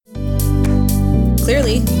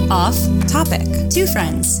Clearly, off topic. Two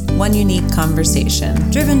friends, one unique conversation.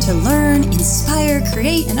 Driven to learn, inspire,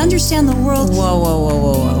 create, and understand the world.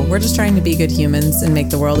 Whoa. We're just trying to be good humans and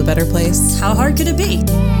make the world a better place. How hard could it be?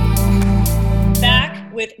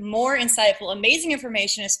 Back with more insightful, amazing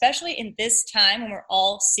information, especially in this time when we're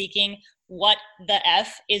all seeking what the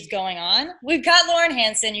F is going on. We've got Lauren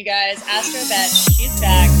Hanson, you guys, AstroVet. She's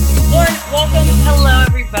back. Lauren, welcome. Hello,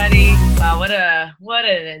 everybody. Wow, what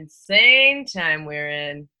an insane time we're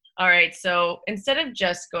in. All right, so instead of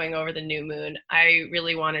just going over the new moon, I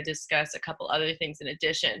really want to discuss a couple other things in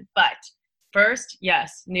addition. But first,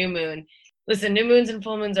 yes, new moon. Listen, new moons and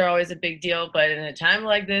full moons are always a big deal, but in a time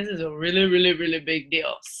like this is a really big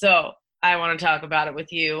deal. So I want to talk about it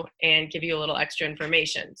with you and give you a little extra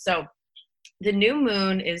information. So the new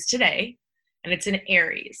moon is today, and it's in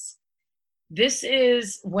Aries. This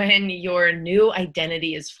is when your new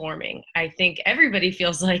identity is forming. I think everybody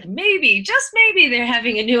feels like maybe, just maybe, they're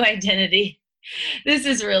having a new identity. This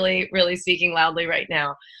is really speaking loudly right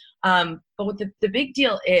now. But what the big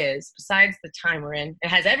deal is, besides the time we're in, it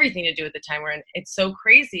has everything to do with the time we're in. It's so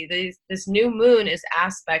crazy. This new moon is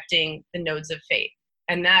aspecting the nodes of fate.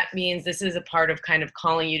 And that means this is a part of kind of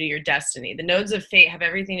calling you to your destiny. The nodes of fate have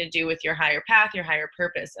everything to do with your higher path, your higher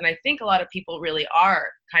purpose. And I think a lot of people really are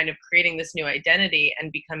kind of creating this new identity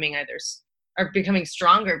and becoming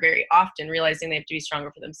stronger very often, realizing they have to be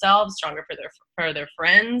stronger for themselves, stronger for their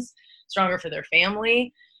friends, stronger for their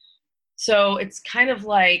family. So it's kind of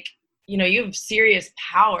like, you have serious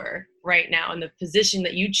power right now in the position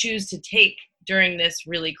that you choose to take during this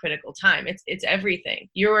really critical time. It's everything.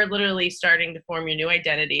 You're literally starting to form your new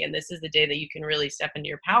identity, and this is the day that you can really step into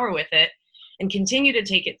your power with it and continue to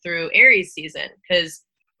take it through Aries season. Because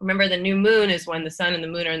remember, the new moon is when the sun and the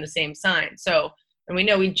moon are in the same sign. So, and we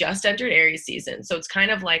know we just entered Aries season. So it's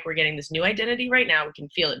kind of like we're getting this new identity right now. We can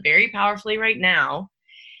feel it very powerfully right now.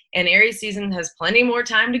 And Aries season has plenty more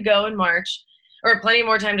time to go in March, or plenty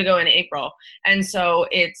more time to go in April. And so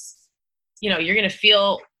it's, you're going to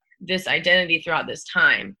feel this identity throughout this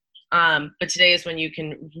time. But today is when you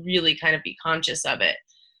can really kind of be conscious of it.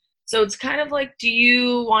 So it's kind of like, do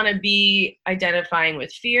you want to be identifying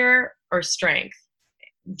with fear or strength?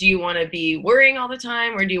 Do you want to be worrying all the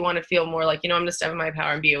time, or do you want to feel more like, I'm going to step in my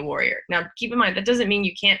power and be a warrior? Now, keep in mind, that doesn't mean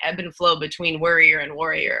you can't ebb and flow between worrier and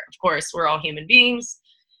warrior. Of course, we're all human beings.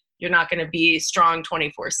 You're not going to be strong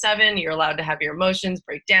 24/7. You're allowed to have your emotions,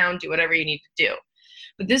 break down, do whatever you need to do.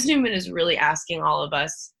 But this new moon is really asking all of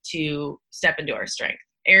us to step into our strength.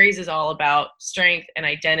 Aries is all about strength and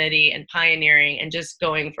identity and pioneering and just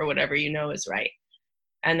going for whatever you know is right.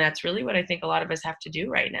 And that's really what I think a lot of us have to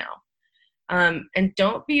do right now. And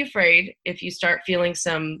don't be afraid if you start feeling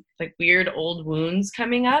some like weird old wounds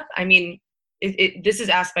coming up. I mean, this is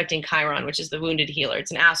aspecting Chiron, which is the wounded healer.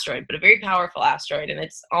 It's an asteroid, but a very powerful asteroid. And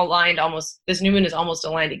it's aligned this new moon is almost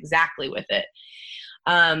aligned exactly with it.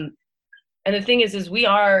 And the thing is we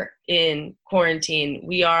are in quarantine.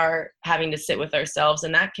 We are having to sit with ourselves,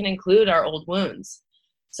 and that can include our old wounds.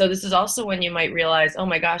 So this is also when you might realize, oh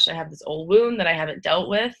my gosh, I have this old wound that I haven't dealt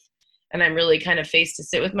with, and I'm really kind of faced to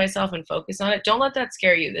sit with myself and focus on it. Don't let that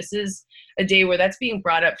scare you. This is a day where that's being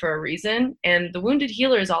brought up for a reason. And the wounded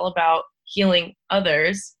healer is all about healing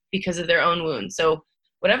others because of their own wounds. So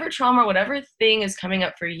whatever trauma, whatever thing is coming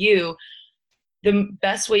up for you, the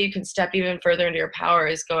best way you can step even further into your power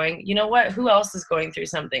is going, you know what, who else is going through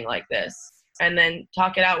something like this? And then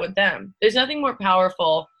talk it out with them. There's nothing more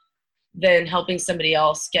powerful than helping somebody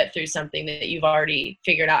else get through something that you've already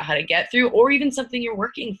figured out how to get through, or even something you're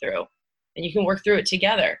working through, and you can work through it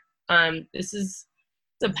together. This is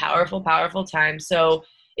a powerful time. So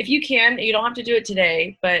if you can, you don't have to do it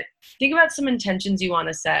today, but think about some intentions you want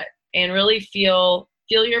to set and really feel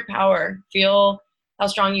your power, feel how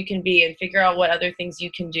strong you can be, and figure out what other things you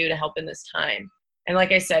can do to help in this time. And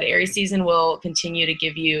like I said, Aries season will continue to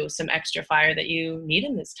give you some extra fire that you need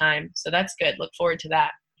in this time. So that's good. Look forward to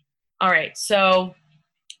that. All right. So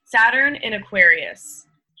Saturn in Aquarius.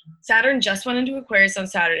 Saturn just went into Aquarius on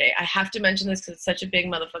Saturday. I have to mention this because it's such a big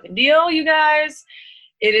motherfucking deal, you guys.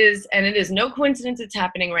 It is no coincidence it's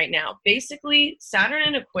happening right now. Basically, Saturn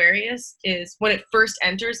in Aquarius is when it first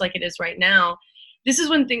enters, like it is right now. This is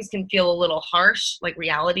when things can feel a little harsh, like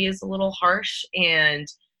reality is a little harsh, and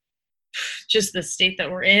just the state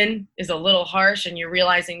that we're in is a little harsh, and you're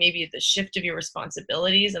realizing maybe the shift of your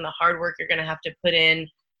responsibilities and the hard work you're going to have to put in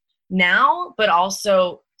now, but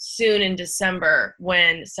also soon in December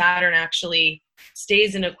when Saturn actually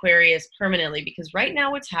stays in Aquarius permanently. Because right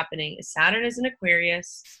now what's happening is Saturn is in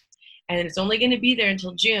Aquarius, and it's only going to be there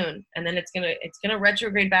until June, and then it's going to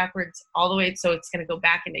retrograde backwards all the way, so it's going to go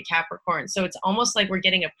back into Capricorn. So it's almost like we're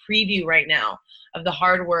getting a preview right now of the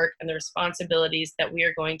hard work and the responsibilities that we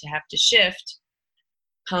are going to have to shift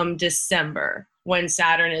come December, when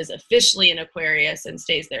Saturn is officially in Aquarius and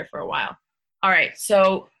stays there for a while. All right,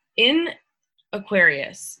 so in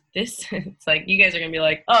Aquarius, it's like you guys are going to be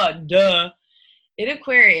like, oh, duh. In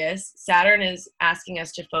Aquarius, Saturn is asking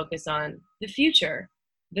us to focus on the future,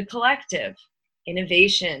 the collective,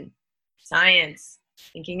 innovation, science,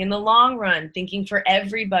 thinking in the long run, thinking for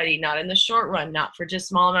everybody, not in the short run, not for just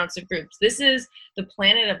small amounts of groups. This is the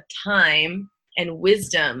planet of time and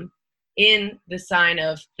wisdom in the sign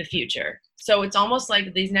of the future. So it's almost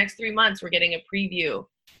like these next 3 months, we're getting a preview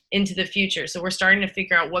into the future. So we're starting to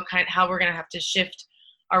figure out how we're going to have to shift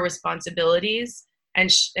our responsibilities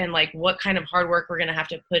and like what kind of hard work we're going to have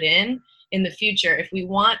to put in the future if we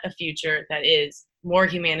want a future that is more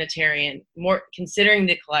humanitarian, more considering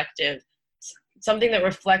the collective, something that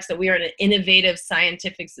reflects that we are an innovative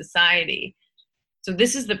scientific society. So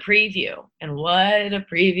this is the preview, and what a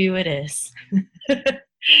preview it is.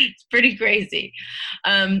 It's pretty crazy.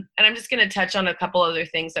 And I'm just going to touch on a couple other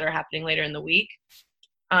things that are happening later in the week.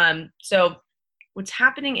 So what's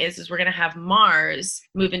happening is we're going to have Mars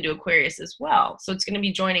move into Aquarius as well. So it's going to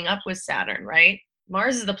be joining up with Saturn, right?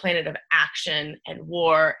 Mars is the planet of action and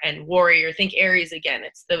war and warrior. Think Aries again.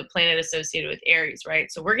 It's the planet associated with Aries,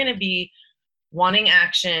 right? So we're going to be wanting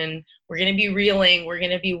action. We're going to be reeling. We're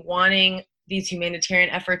going to be wanting these humanitarian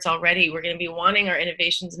efforts already. We're going to be wanting our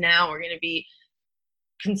innovations now. We're going to be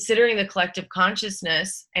considering the collective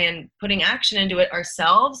consciousness and putting action into it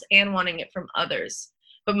ourselves and wanting it from others.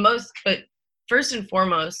 But first and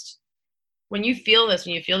foremost, when you feel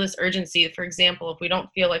this urgency, for example, if we don't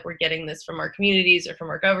feel like we're getting this from our communities or from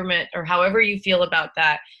our government or however you feel about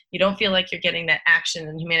that, you don't feel like you're getting that action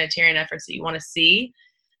and humanitarian efforts that you want to see,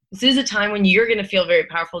 this is a time when you're going to feel very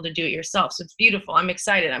powerful to do it yourself. So it's beautiful. I'm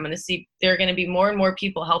excited. I'm going to see there are going to be more and more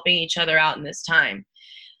people helping each other out in this time.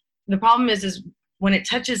 The problem is when it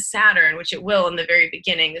touches Saturn, which it will in the very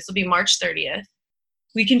beginning, this will be March 30th,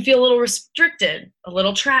 we can feel a little restricted, a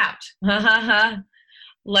little trapped.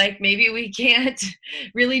 Like maybe we can't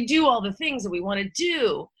really do all the things that we want to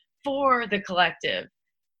do for the collective.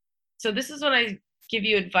 So this is when I give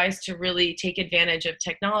you advice to really take advantage of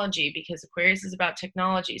technology, because Aquarius is about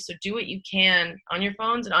technology. So do what you can on your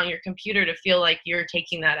phones and on your computer to feel like you're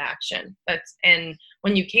taking that action. And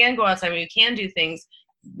when you can go outside, when you can do things,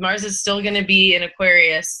 Mars is still going to be in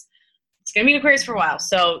Aquarius. It's going to be in Aquarius for a while.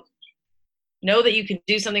 So know that you can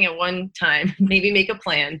do something at one time, maybe make a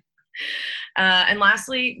plan. And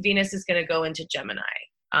lastly, Venus is going to go into Gemini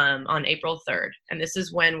on April 3rd. And this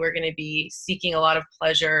is when we're going to be seeking a lot of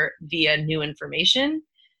pleasure via new information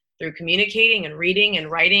through communicating and reading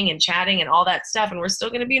and writing and chatting and all that stuff. And we're still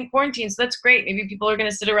going to be in quarantine, so that's great. Maybe people are going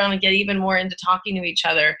to sit around and get even more into talking to each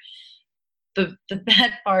other. The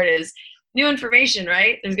bad part is new information,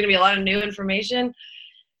 right? There's going to be a lot of new information.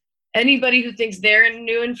 Anybody who thinks their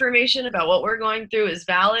new information about what we're going through is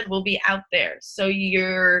valid will be out there. So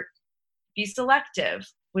be selective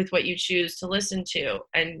with what you choose to listen to.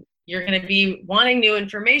 And you're going to be wanting new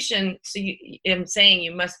information. So I'm saying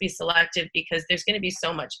you must be selective because there's going to be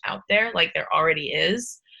so much out there, like there already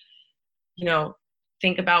is.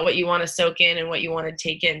 Think about what you want to soak in and what you want to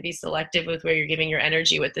take in. Be selective with where you're giving your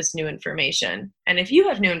energy with this new information. And if you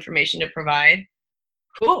have new information to provide,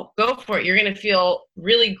 cool, go for it. You're going to feel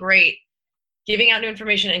really great giving out new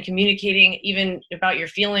information and communicating even about your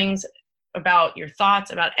feelings, about your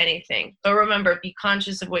thoughts, about anything. But remember, be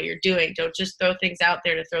conscious of what you're doing. Don't just throw things out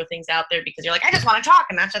there to throw things out there because you're like, I just want to talk,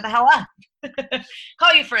 and not shut the hell up.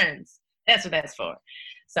 Call your friends. That's what that's for.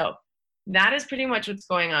 So that is pretty much what's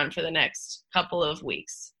going on for the next couple of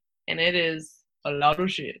weeks. And it is a lot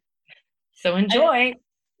of shit. So enjoy.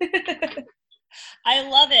 I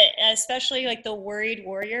love it, especially like the worried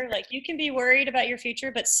warrior. Like you can be worried about your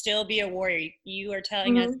future, but still be a warrior. You are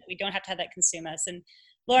telling us that we don't have to have that consume us. And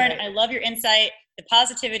Lauren, I love your insight, the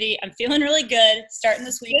positivity. I'm feeling really good starting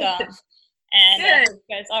this week off. And you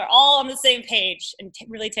guys are all on the same page and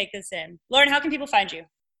really take this in. Lauren, how can people find you?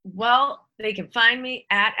 Well, they can find me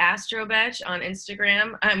at AstroBetch on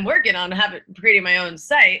Instagram. I'm working on creating my own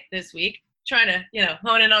site this week, trying to,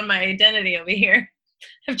 hone in on my identity over here.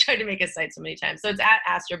 I've tried to make a site so many times. So it's at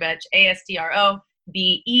AstroBetch, ASTROBETCH.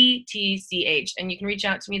 And you can reach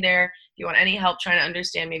out to me there if you want any help trying to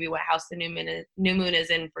understand maybe what house the new moon is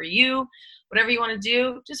in for you. Whatever you want to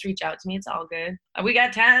do, just reach out to me. It's all good. We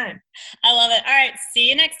got time. I love it. All right. See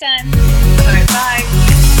you next time. All right. Bye.